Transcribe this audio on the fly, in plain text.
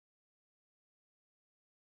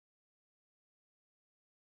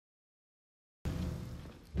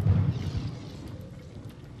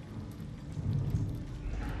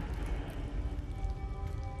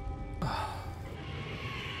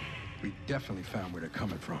definitely found where they're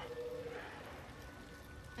coming from.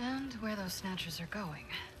 And where those snatchers are going.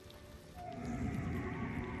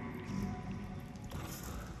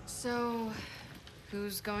 So,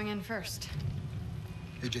 who's going in first?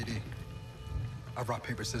 Hey, JD. I've rock,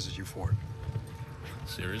 paper, scissors you for it.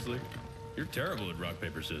 Seriously? You're terrible at rock,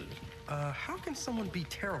 paper, scissors. How can someone be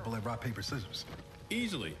terrible at rock, paper, scissors?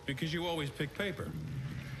 Easily, because you always pick paper.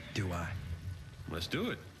 Do I? Let's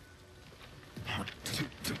do it.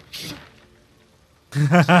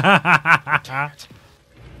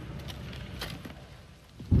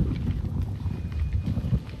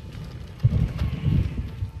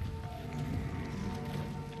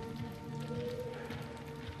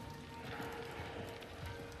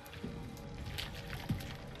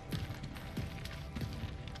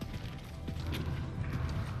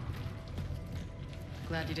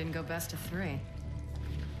 Glad you didn't go best of 3.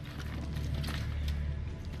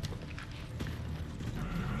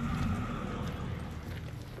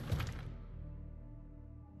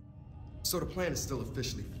 So the plan is still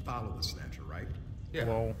officially follow the snatcher, right? Yeah.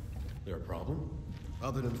 Wow. There a problem?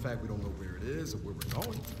 Other than the fact we don't know where it is or where we're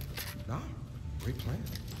going. Nah, great plan.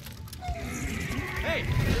 Hey,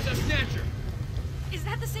 there's a snatcher! Is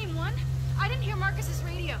that the same one? I didn't hear Marcus's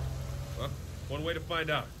radio. Well, one way to find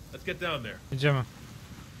out. Let's get down there. Idziemy.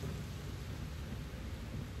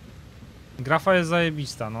 Grafa jest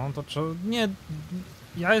zajebista, no to nie...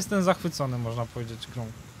 Ja jestem zachwycony, można powiedzieć,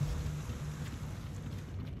 grą.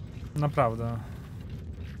 Naprawdę.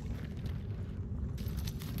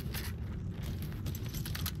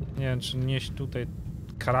 Nie wiem, czy nieść tutaj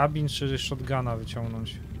karabin, czy shotguna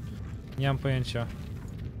wyciągnąć. Nie mam pojęcia.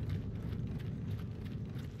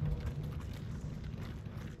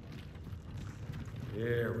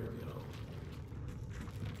 Here we go.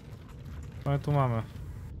 No i tu mamy.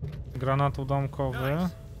 Granat udomkowy.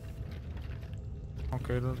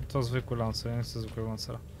 Okej, to zwykły lancer, ja nie chcę zwykłego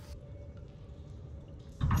lancera.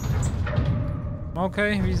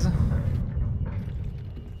 Okej, widzę.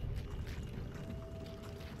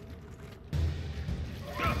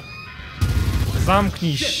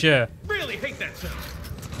 Zamknij się! Really hate that sound.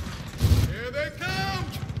 Here they come!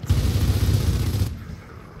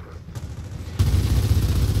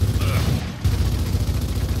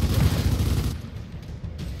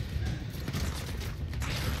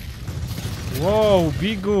 Wow,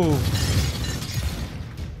 bigu!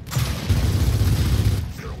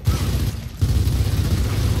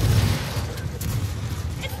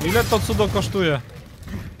 Ile to cudo kosztuje?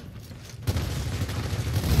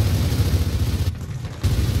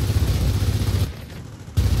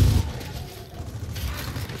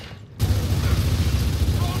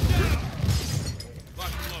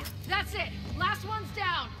 That's it. Last one's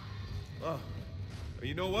down. Oh,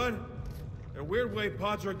 you know what? In a weird way,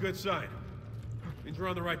 pods are a good sign. Means we're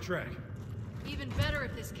on the right track. Even better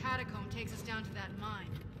if this catacomb takes us down to that mine.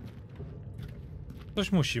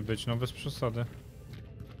 Coś musi być, no bez przesady.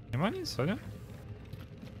 Nie ma nic, co nie?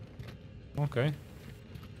 Okej.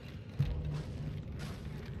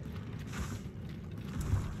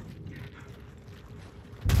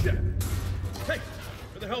 Shit! Hey,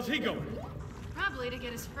 where the hell's he going? Probably to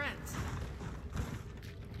get his friends.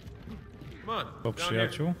 Come on, Do down here.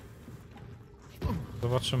 przyjaciół.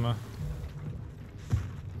 Zobaczymy.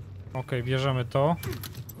 Okej, bierzemy to.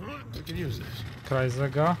 We can use this.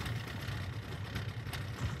 Krajzega.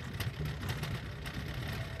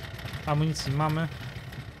 Amunicji mamy.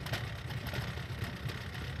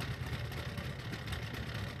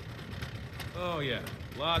 Oh yeah,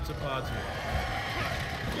 lots of pods here.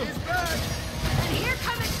 And here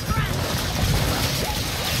come his friends.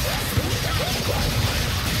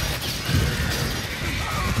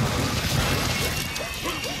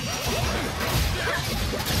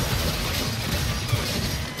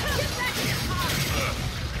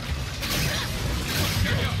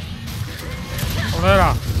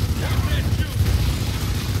 Cholera!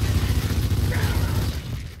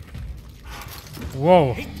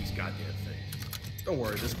 Wow! Hate these goddamn things. Don't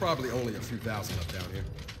worry, there's probably only a few thousand up down here.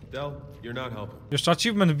 Del, you're not helping. Jeszcze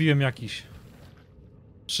achievement wbiłem jakiś.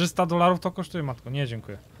 $300 to kosztuje, matko. Nie,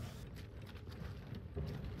 dziękuję.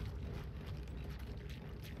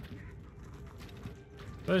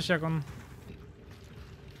 Cześć, jak on...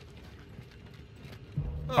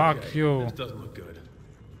 Fuck you. This doesn't look good.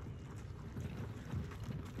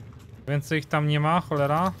 Więcej ich tam nie ma,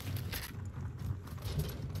 cholera.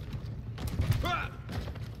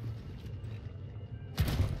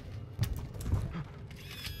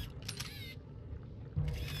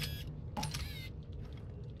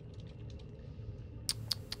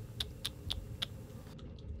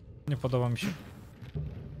 Nie podoba mi się.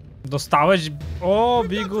 Dostałeś? O,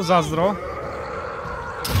 bigu, zazdro.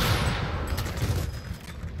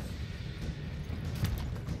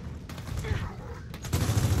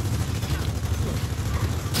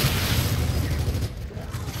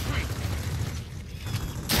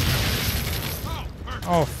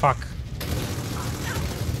 O, fuck.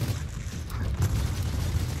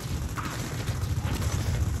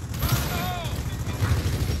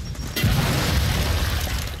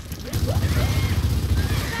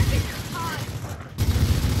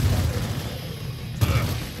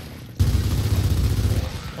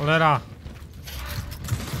 Cholera.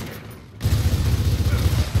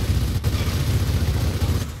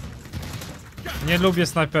 Nie lubię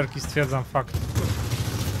snajperki, stwierdzam fakt.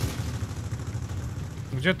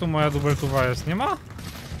 Gdzie tu moja dubeltuwa jest? Nie ma?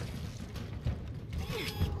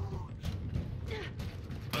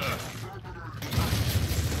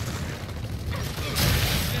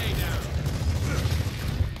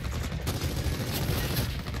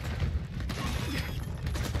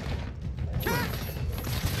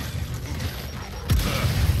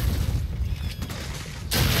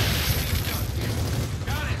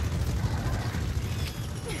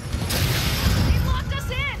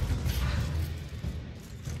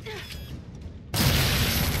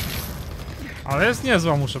 Ale jest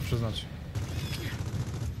niezła, muszę przyznać.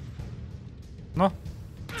 No.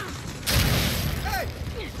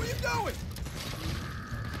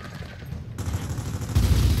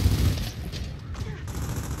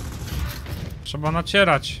 Trzeba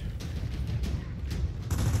nacierać.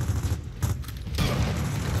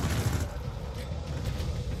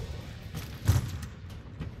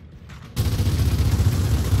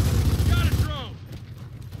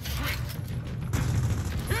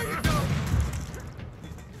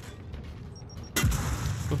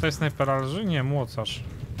 Tutaj snajpera leży? Nie, młocarz.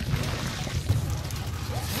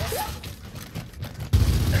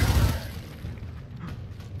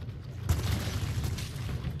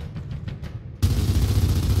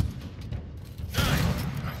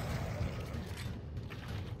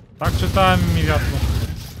 Tak czytałem mi wiatru.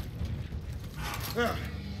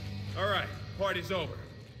 All right, party's over.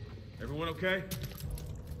 Everyone okay?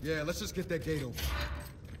 Yeah, let's just get that gate open.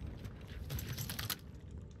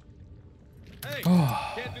 Hey,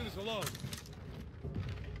 can't do this alone.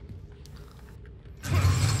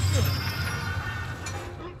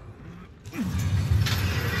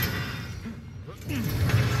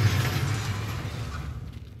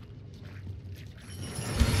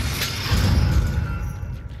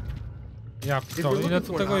 Ja pitole, ile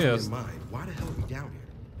tu tego jest? Why the hell are we down here?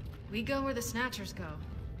 We go where the Snatchers go.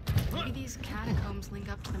 Maybe these catacombs link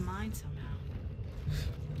up to the mine somehow.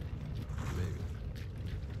 Maybe.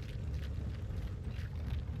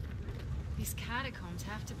 These catacombs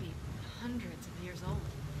have to be hundreds of years old.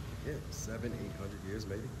 Yeah, 700, 800 years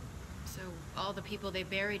maybe. So all the people they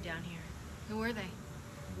buried down here, who were they?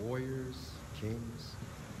 Warriors, kings.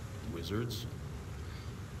 Wizards?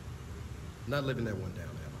 Not living that one down,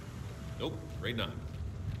 am I? Nope, right not.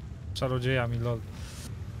 Czarodziejami, lol.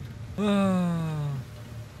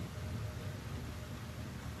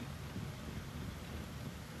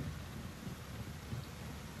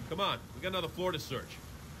 Come on, we got another floor to search.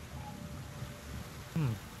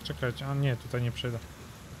 Czekajcie, a nie, tutaj nie przejdę.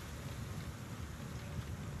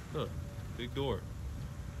 Huh, big door.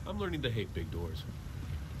 I'm learning to hate big doors.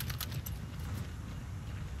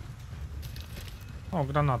 O,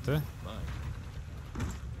 granaty. Mine.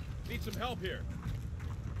 Need some help here.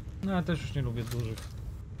 No, ja też już nie lubię dużych.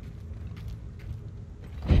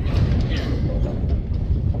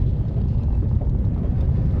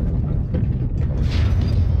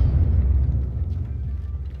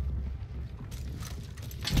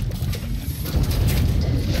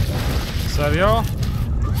 Serio?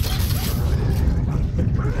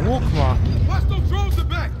 Łuk ma. Hostile drones are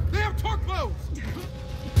back! They have torpedoes!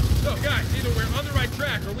 So guys, either we're on the right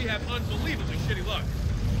track or we have unbelievably shitty luck.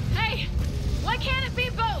 Hey, why can't it be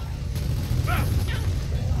both?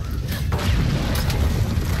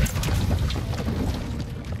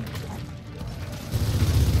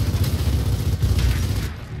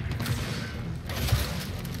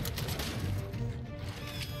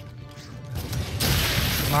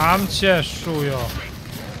 Mam cię, szujo.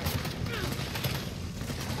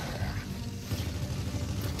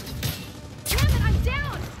 Damn it, I'm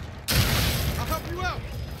down! I'll help you out!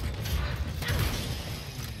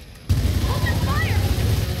 Open fire!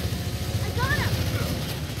 I got him!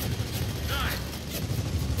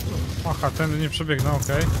 Aha, tędy nie przebiegnę,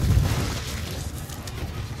 okej.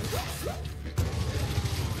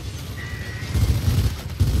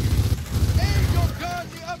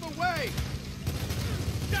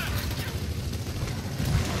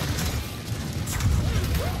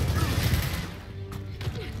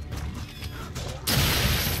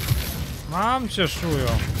 Mam cię, szujo.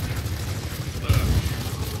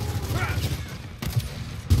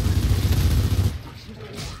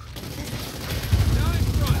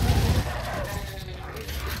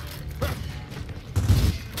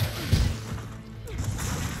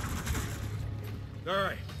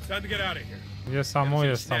 Alright, time to get out of here. Jest samo,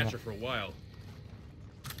 jest samo. Snatcher for a while.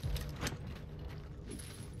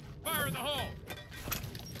 Fire in the hole!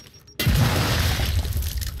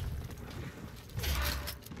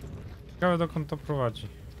 Ciekawe, dokąd to prowadzi.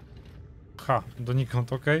 Ha,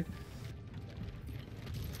 donikąd, okej.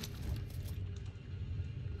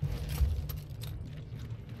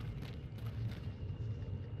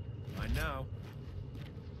 I know.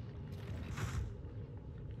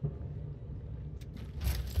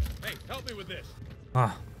 Hey, help me with this.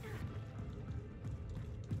 A.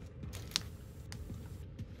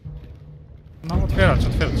 No, otwierać,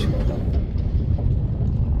 otwierać.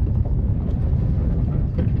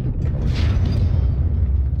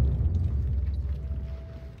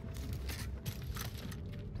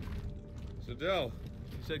 So Dell,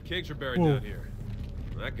 you said kings are buried Whoa. down here.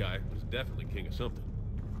 Well, that guy was definitely king of something.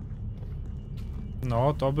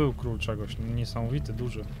 No, to był król czegoś. Niesamowity,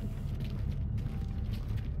 duży.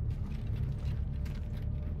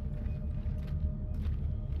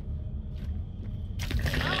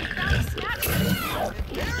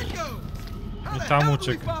 I tam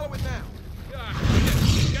uciekł. God,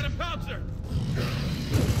 shit, got a pouncer!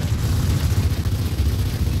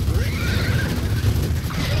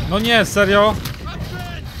 No nie, serio?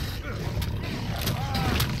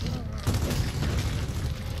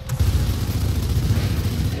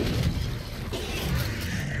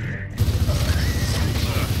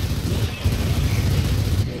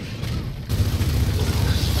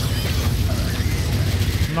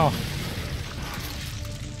 No.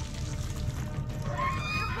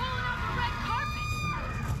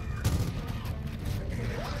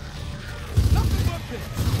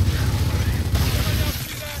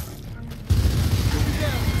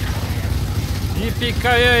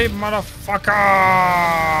 Yippee-ki-yay, motherfucker!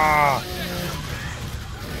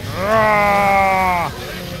 Ah!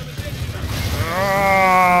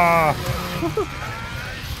 Ah!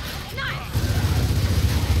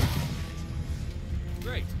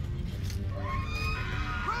 Great.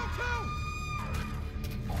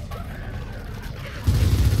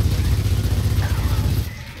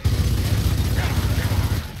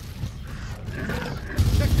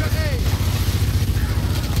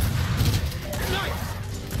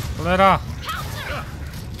 Cholera!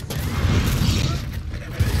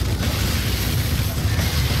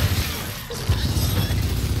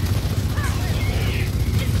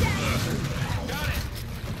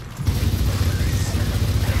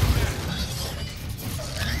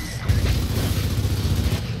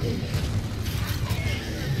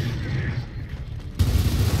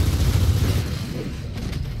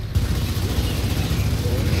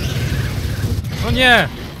 No nie!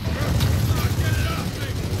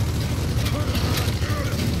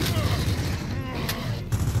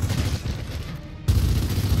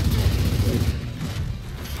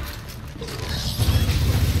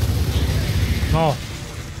 No.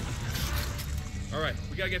 All right,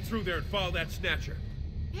 we gotta get through there and follow that snatcher.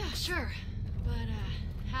 Yeah, sure. But,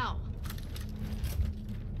 how?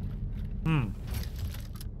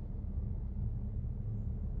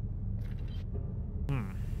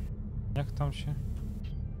 Jak tam się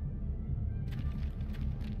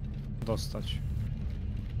dostać?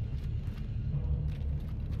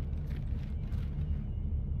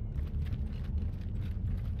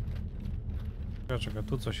 Czekaj,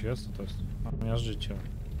 tu coś jest, to jest miażdżycie.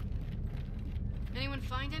 Anyone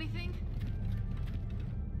find anything?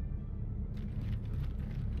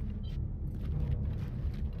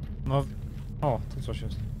 No, o, tu coś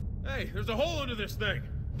jest. Hey, there's a hole under this thing.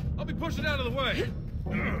 I'll be pushing out of the way.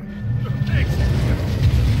 Thanks.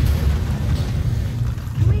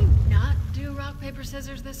 Can we not do rock, paper,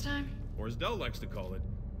 scissors this time? Or as Dell likes to call it,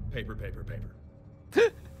 paper, paper, paper.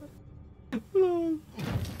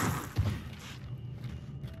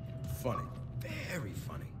 Funny. Very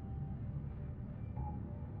funny.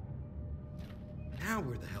 Now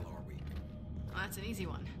where the hell are we? Well, that's an easy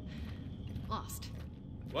one. Lost.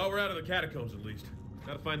 Well, we're out of the catacombs at least.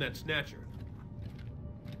 Gotta find that snatcher.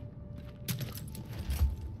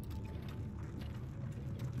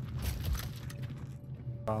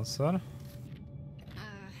 Pancer.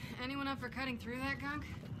 Anyone up for cutting through that gunk?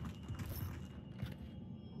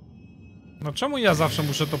 No czemu ja zawsze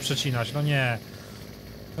muszę to przecinać? No nie.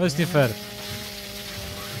 To jest nie fair.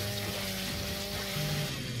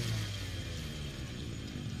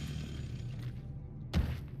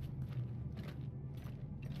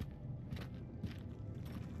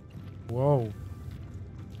 Wow.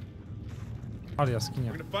 Ale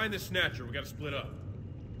jaskinia. We're gonna find this snatcher. We gotta split up.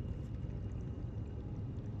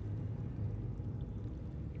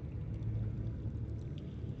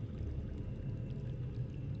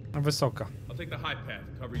 Wysoka. I'll take the high path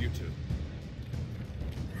and cover you two.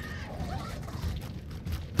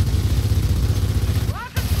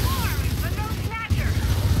 Lots of swarms, but no snatcher.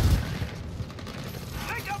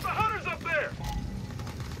 Take out the hunters up there.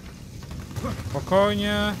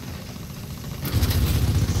 Spokojnie.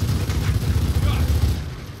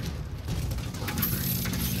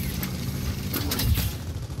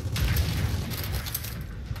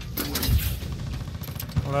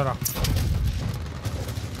 Cholera.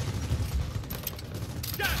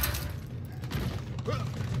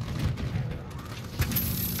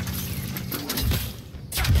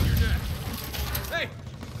 Hey,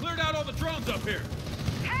 cleared out all the drones up here.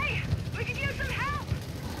 Hey, we could use some help.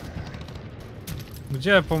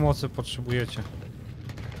 Gdzie pomocy potrzebujecie?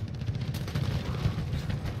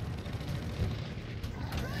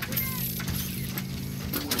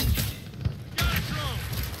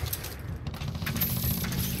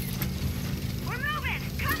 We're moving.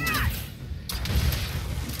 Come on.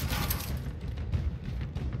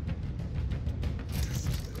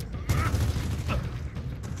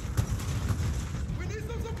 We need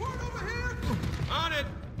some support over here. On it.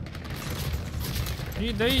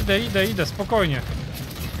 Idę, spokojnie.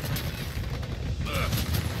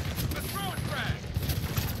 Let's throw it, Brad.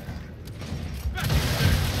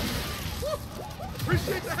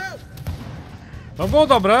 Appreciate the help. To było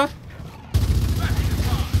dobre.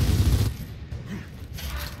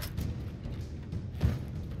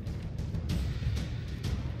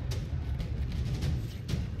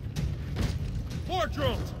 More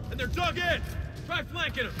drones, and they're dug in. Try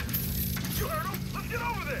flanking them. You heard him. Let's get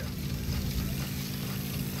over there.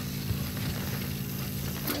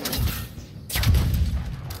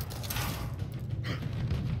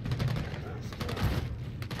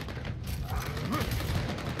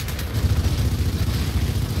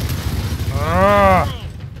 Aaa!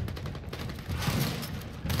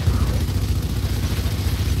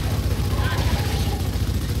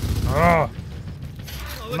 O! Oh,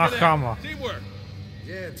 look Na at that. chama. Teamwork.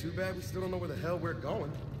 Yeah, too bad we still don't know where the hell we're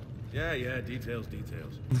going. Yeah, details.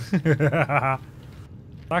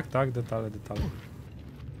 Tak, detale.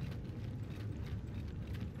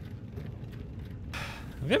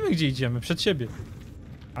 Wiemy, gdzie idziemy, przed siebie.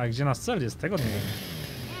 A gdzie nasz cel jest, tego nie wiemy.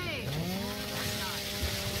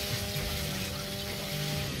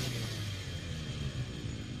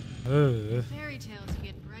 Hey! Fairy tales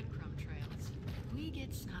get breadcrumb trails. We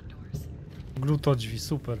get snot doors. Glutodźwi,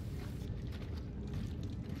 super.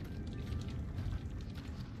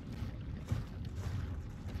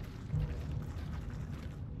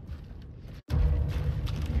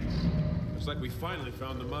 Looks like we finally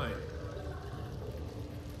found the mine.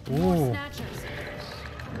 More Uuu, snatchers.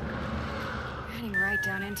 Heading right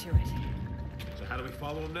down into it. So how do we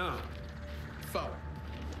follow him now? Follow.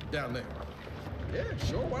 Down there. Yeah,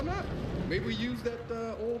 sure, why not? Maybe we use that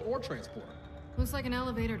old ore transporter. Looks like an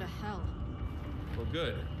elevator to hell. Well,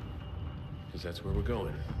 good. Because that's where we're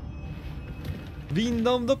going.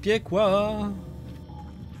 windą do piekła.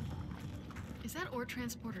 Is that ore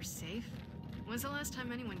transporter safe? When's the last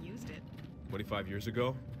time anyone used it? 25 years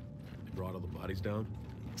ago, they brought all the bodies down.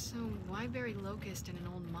 So why bury Locust in an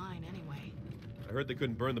old mine anyway? I heard they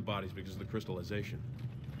couldn't burn the bodies because of the crystallization.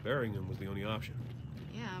 Burying them was the only option.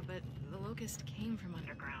 Yeah, but the Locust came from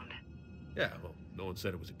underground. Yeah, well, no one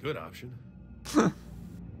said it was a good option.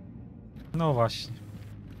 No właśnie.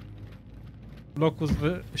 Lokus,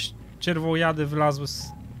 czerwojady wlazły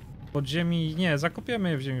z podziemi. Nie, zakopiemy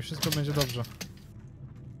je w ziemi, wszystko będzie dobrze.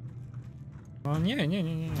 No nie.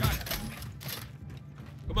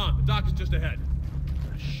 Come on, the dock is just ahead.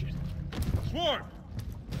 Ah, shit. Swarm!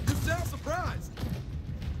 You sound surprised.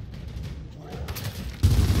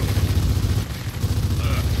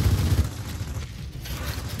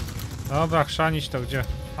 Dobra, chrzanić to gdzie?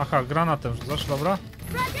 Aha, granatem rzucasz, dobra?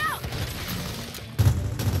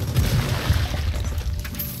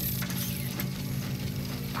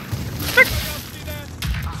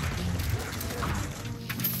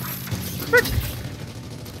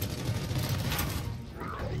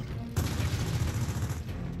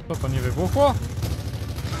 Co to nie wybuchło?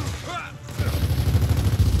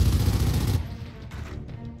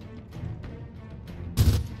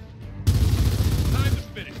 Time to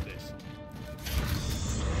finish this.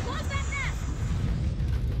 Close that nest!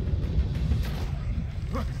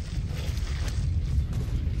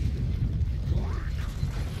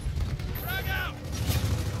 Drag out!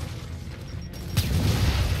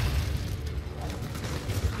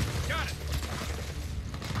 Got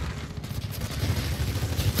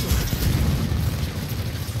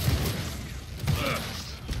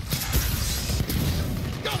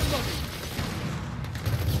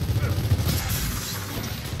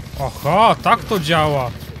Aha, tak to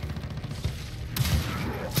działa.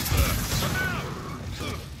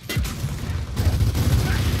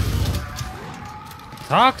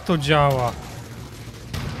 Tak to działa.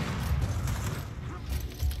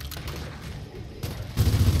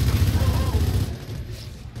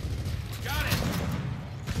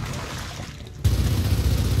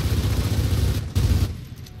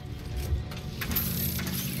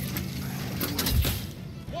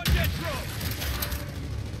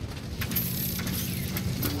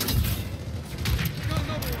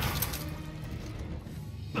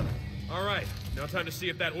 Now time to see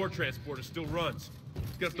if that ore transporter still runs.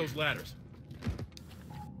 Let's get up those ladders.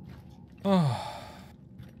 Oh.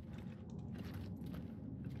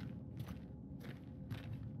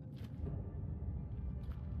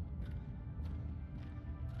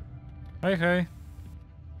 Hej, hej.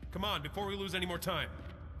 Come on, before we lose any more time.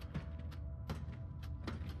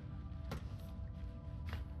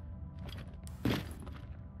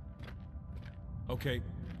 Okay,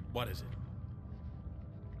 what is it?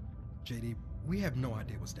 JD, we have no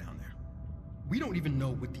idea what's down there. We don't even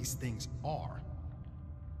know what these things are.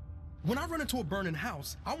 When I run into a burning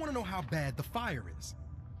house, I want to know how bad the fire is.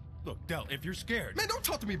 Look, Del, if you're scared... Man, don't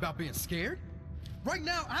talk to me about being scared. Right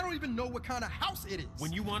now, I don't even know what kind of house it is.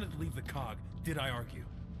 When you wanted to leave the cog, did I argue?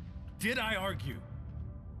 Did I argue?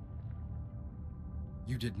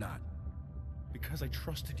 You did not. Because I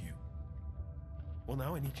trusted you. Well,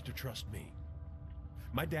 now I need you to trust me.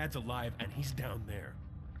 My dad's alive, and he's down there.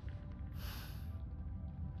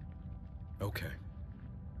 Okay.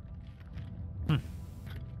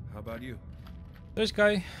 How about you? Cześć,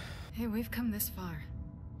 Kai. Hey, we've come this far.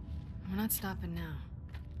 We're not stopping now.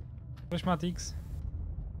 Cześć, Matix.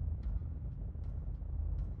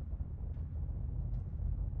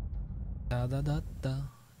 Da da da da.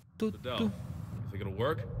 Tu, Del, tu. you think it'll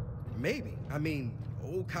work? Maybe. I mean,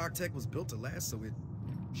 old Cogtech was built to last, so it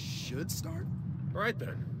should start. All right,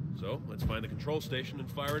 then. So, let's find the control station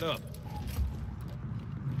and fire it up.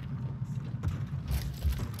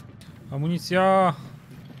 Amunicja.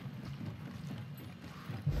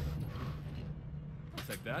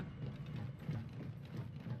 Like that?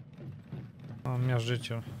 O,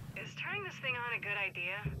 miażdżyciel. Is turning this thing on a good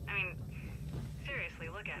idea? I mean, seriously,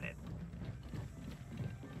 look at it.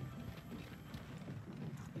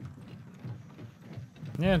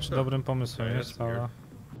 Nie wiem, czy dobrym pomysłem Yeah, jest, that's weird. ale...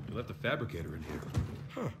 You left the fabricator in here.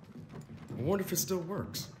 Huh. I wonder if it still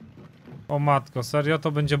works. O matko, serio?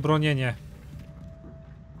 To będzie bronienie.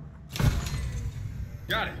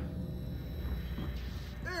 Got it!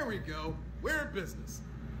 There we go. We're in business.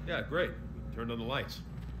 Yeah, great. We turned on the lights.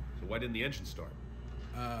 So why didn't the engine start?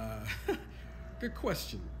 Good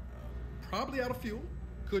question. Probably out of fuel.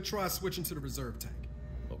 Could try switching to the reserve tank.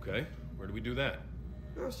 Okay, where do we do that?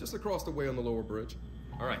 It's just across the way on the lower bridge.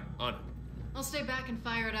 All right, on it. I'll stay back and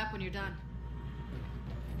fire it up when you're done.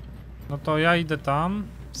 No to ja idę tam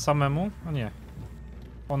samemu. A nie.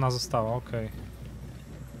 Ona została, okej.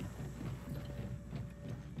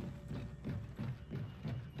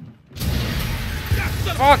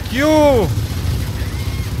 Fuck you!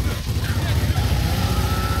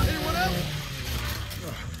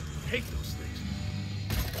 Hate those things.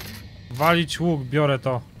 Walić łuk, biorę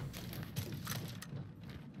to.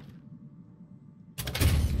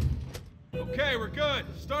 Okay, we're good.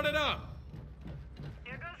 Start it up.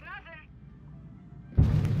 Here goes nothing.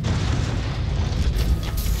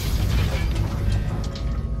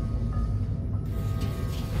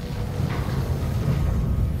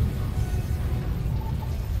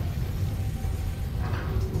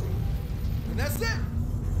 And that's it.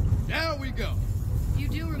 Down we go. You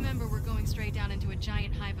do remember we're going straight down into a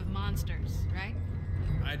giant hive of monsters, right?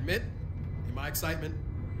 I admit, in my excitement,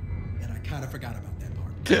 that I kind of forgot about that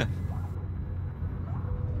part.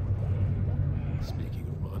 Speaking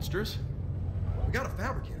of monsters, We got a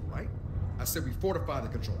fabricator, right? I said we fortify the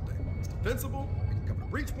control deck. It's defensible, we can cover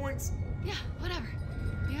breach points. Yeah, whatever.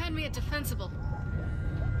 You had me at defensible.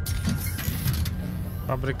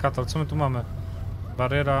 Fabrykator, co my tu mamy?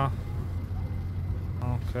 Baryra.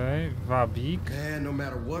 Okej, wabik. Man, no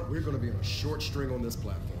matter what, we're gonna be on a short string on this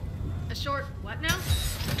platform. A short what now?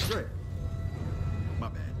 String. My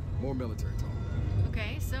bad. More military talk.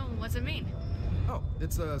 Okay, so what's it mean? Oh,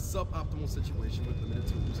 it's a suboptimal situation with limited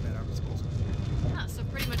tools at our disposal. Ah, so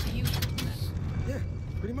pretty much the usual then. Yeah,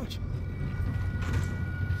 pretty much.